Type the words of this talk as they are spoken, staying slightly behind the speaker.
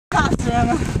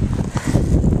Grandma.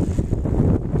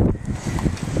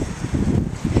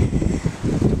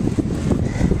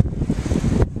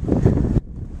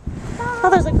 Oh,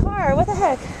 there's a car. What the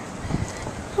heck?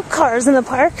 No cars in the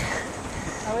park.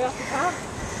 Are we off the top?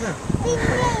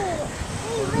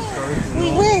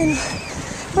 We win.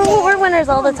 Oh, we're winners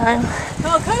all the time.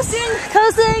 Oh, coasting!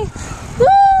 Coasting! Woo!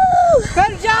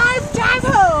 Better jive! Jive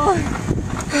ho!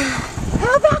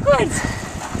 How backwards!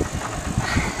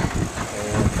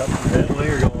 Go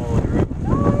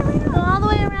all the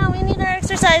way around. We need our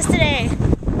exercise today.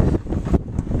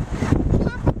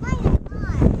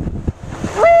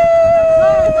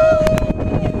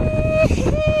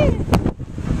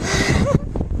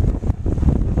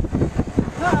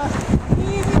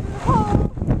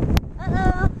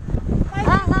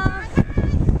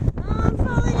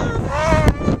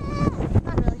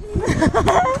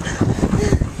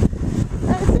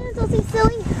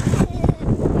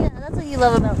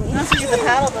 Love about me. Let's use the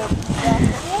paddle boat.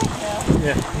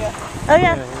 Yeah. Oh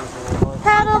yeah.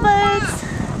 Paddle boats.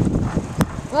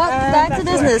 Well, back to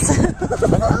business.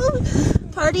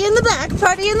 Party in the back.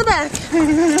 Party in the back.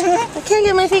 I can't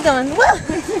get my feet going. Woo!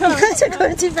 You guys are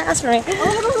going too fast for me. There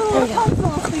we go.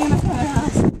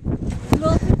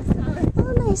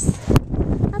 Oh, nice.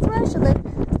 That's where I should live.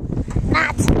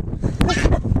 Not.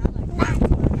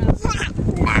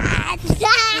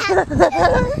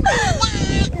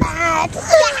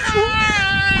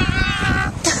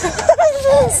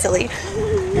 Silly.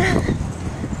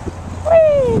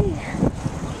 Whee!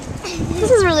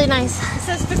 This is really nice. It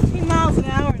says 15 miles an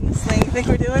hour in this thing. You think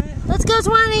we're doing it? Let's go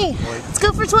 20. Let's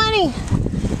go for 20.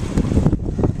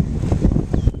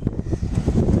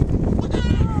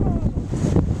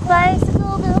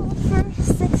 Bicycle built for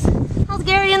 6. How's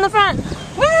Gary in the front?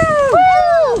 Woo!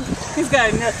 Woo! He's got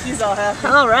a nut. He's all happy.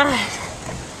 All right.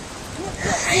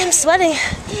 I am sweating.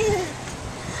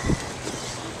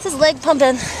 This is leg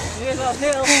pumping. Here's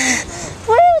uphill.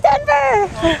 Woo, Denver!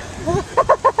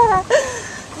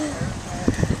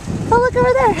 Oh, look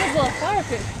over there. There's a little fire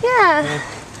pit. Yeah.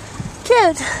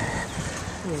 Cute.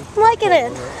 I'm liking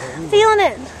it. Feeling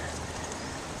it.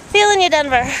 Feeling you,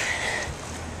 Denver.